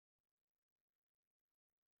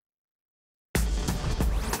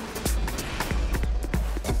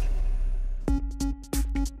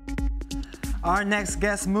Our next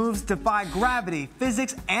guest moves defy gravity,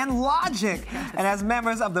 physics, and logic. And as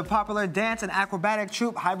members of the popular dance and acrobatic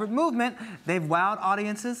troupe Hybrid Movement, they've wowed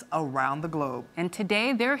audiences around the globe. And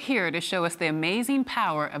today they're here to show us the amazing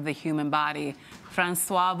power of the human body.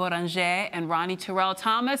 Francoise, Voranger, and Ronnie, Terrell,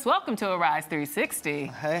 Thomas, welcome to Arise 360.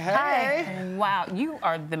 Hey, hey. Hi. Wow, you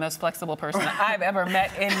are the most flexible person I've ever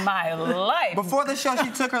met in my life. Before the show,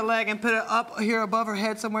 she took her leg and put it up here above her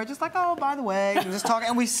head somewhere, just like, oh, by the way, and just talking.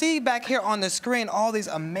 And we see back here on the screen all these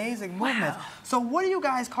amazing movements. Wow. So what do you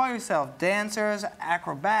guys call yourself? Dancers,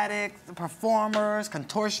 acrobatics, performers,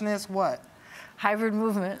 contortionists, what? Hybrid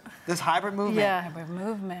movement. This hybrid movement? Yeah. Hybrid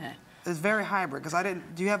movement. It's very hybrid, because I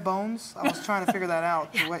didn't, do you have bones? I was trying to figure that out.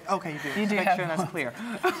 Yeah. Wait, okay, you do. You do Make have sure that's bones. clear.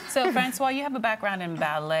 So, Francois, you have a background in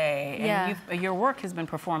ballet, and Yeah. your work has been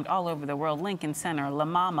performed all over the world. Lincoln Center, La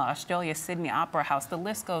Mama, Australia, Sydney Opera House, the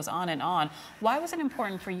list goes on and on. Why was it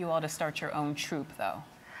important for you all to start your own troupe, though?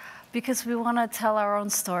 Because we want to tell our own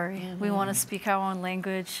story. We want to speak our own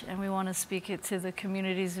language, and we want to speak it to the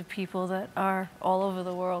communities of people that are all over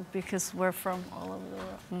the world, because we're from all over the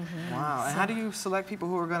world. Wow, and how do you select people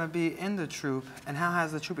who are going to be in the troupe, and how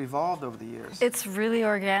has the troupe evolved over the years? It's really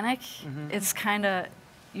organic. It's kind of,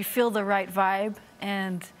 you feel the right vibe,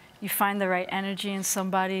 and you find the right energy in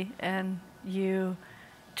somebody, and you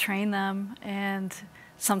train them, and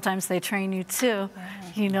sometimes they train you too.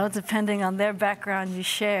 You know, depending on their background, you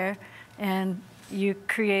share, and you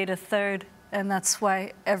create a third, and that's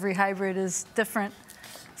why every hybrid is different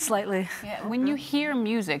slightly. Yeah. When you hear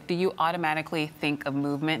music, do you automatically think of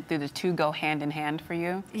movement? Do the two go hand in hand for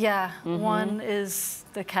you? Yeah, one is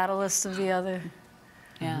the catalyst of the other.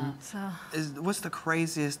 Yeah. So. What's the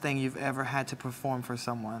craziest thing you've ever had to perform for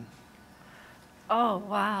someone? Oh,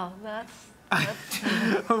 wow, that's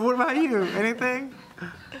What about you? Anything?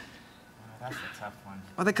 That's a tough one.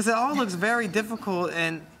 Well, because it all looks very difficult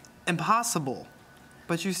and impossible,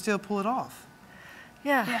 but you still pull it off.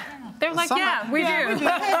 yeah. They're like, we do.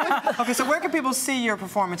 Okay, so where can people see your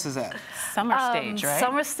performances at? Summer stage, right?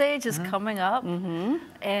 Summer stage is coming up,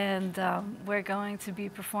 and we're going to be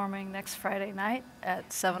performing next Friday night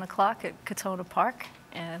at 7 o'clock at Katona Park,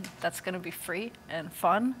 and that's going to be free and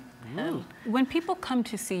fun. And When people come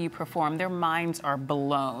to see you perform, their minds are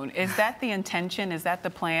blown. Is that the intention? Is that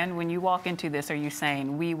the plan? When you walk into this, are you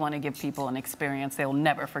saying, we want to give people an experience they'll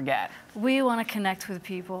never forget? we want to connect with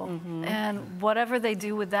people, and whatever they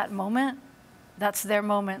do with that moment, that's their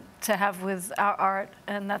moment to have with our art,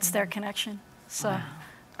 and that's their connection. So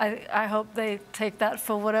I hope they take that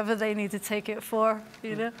for whatever they need to take it for,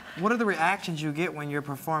 you know? What are the reactions you get when you're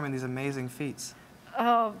performing these amazing feats?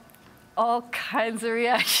 All kinds of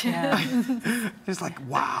reactions. Just like,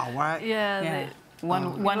 wow, right? Yeah.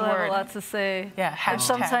 One People have word. a lot to say. Yeah, And hashtag.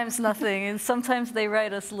 sometimes nothing. And sometimes they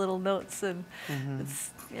write us little notes, and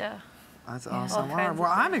it's, yeah. That's All awesome. All right, kinds of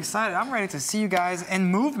well, I'm excited. I'm ready to see you guys in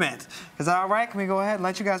movement. Is that all right? Can we go ahead and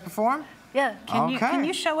let you guys perform? Yeah. Can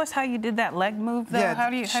you show us how you did that leg move, though? Yeah, how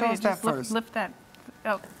do you show us that just first. lift that?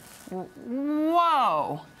 Oh.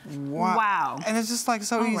 Whoa. Wow. And it's just like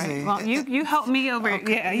so All easy. right. Well, you help me over.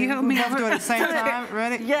 Okay. Yeah, you help me Both over. do it at the same time.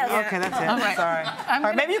 Ready? Yes. Okay, that's it. All right. Sorry. All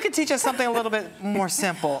right, maybe you could teach us something a little bit more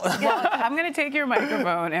simple. Well, I'm going to take your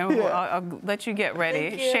microphone, and I'll let you get ready.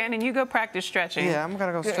 Thank you. Shannon, you go practice stretching. Yeah, I'm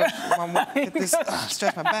gonna go stretch get this,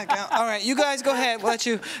 stretch my back out. All right, you guys go ahead. We'll let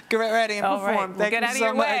you get ready and All perform. right. Well, Thank get you out of so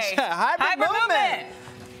your much. way. Hybrid movement.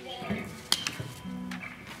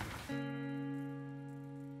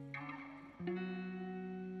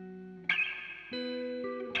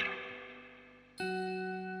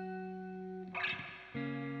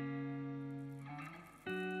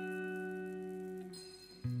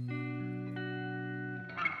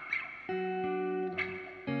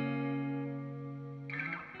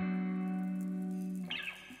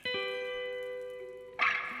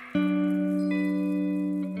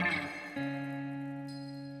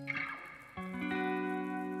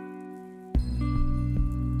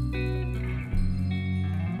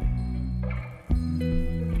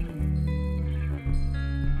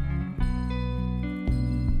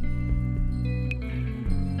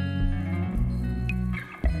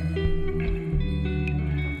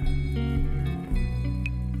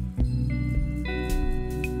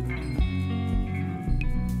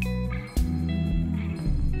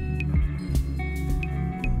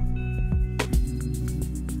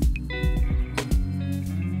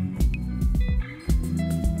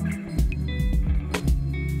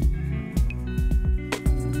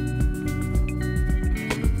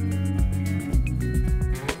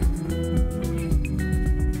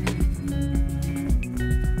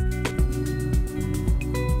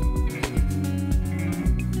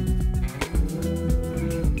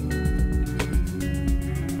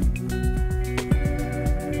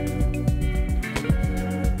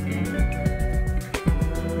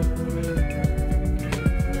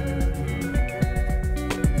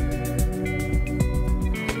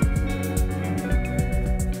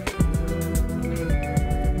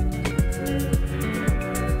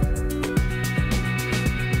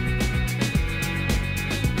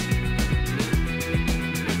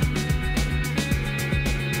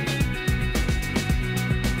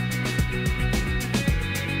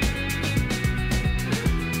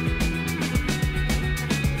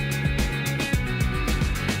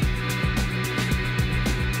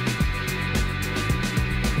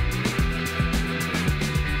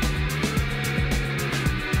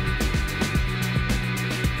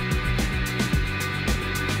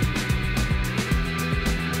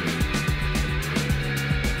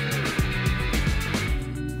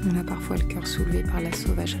 parfois le cœur soulevé par la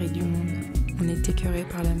sauvagerie du monde. On est écœuré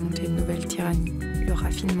par la montée de nouvelles tyrannies, le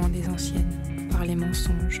raffinement des anciennes, par les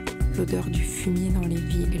mensonges, l'odeur du fumier dans les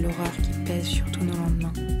villes et l'horreur qui pèse sur tous nos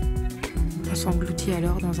lendemains. On s'engloutit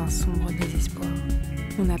alors dans un sombre désespoir.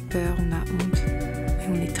 On a peur, on a honte, et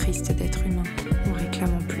on est triste d'être humain. On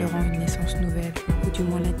réclame en pleurant une naissance nouvelle, ou du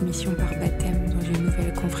moins l'admission par baptême dans une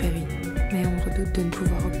nouvelle confrérie. Mais on redoute de ne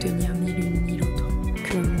pouvoir obtenir ni l'une ni l'autre,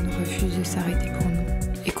 que le monde refuse de s'arrêter pour nous,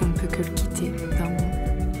 et qu'on ne peut que le quitter d'un bond,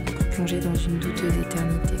 pour plonger dans une douteuse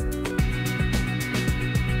éternité.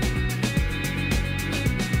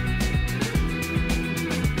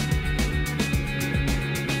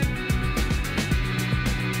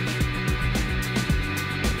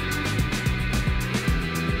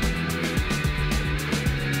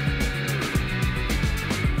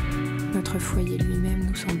 Notre foyer lui-même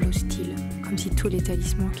nous semble hostile, comme si tous les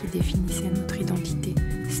talismans qui définissaient notre identité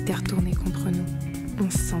s'étaient retournés contre nous. On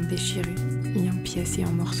se sent déchiré, mis en pièces et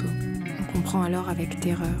en morceaux. On comprend alors avec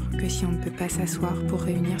terreur que si on ne peut pas s'asseoir pour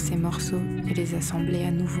réunir ces morceaux et les assembler à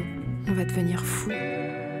nouveau, on va devenir fou.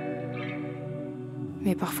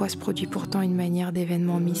 Mais parfois se produit pourtant une manière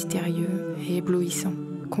d'événement mystérieux et éblouissant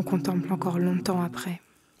qu'on contemple encore longtemps après,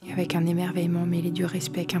 et avec un émerveillement mêlé du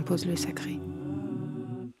respect qu'impose le sacré.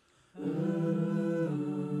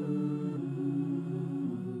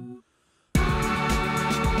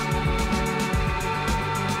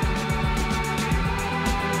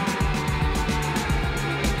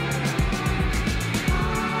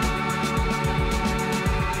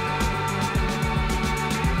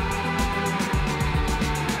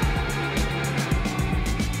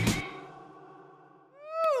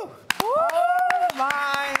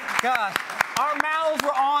 Gosh, our mouths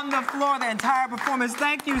were on the floor the entire performance.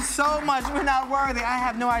 Thank you so much. We're not worthy. I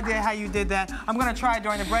have no idea how you did that. I'm going to try it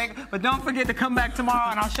during the break, but don't forget to come back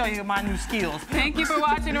tomorrow and I'll show you my new skills. Thank you for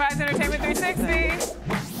watching Rise Entertainment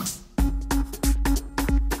 360.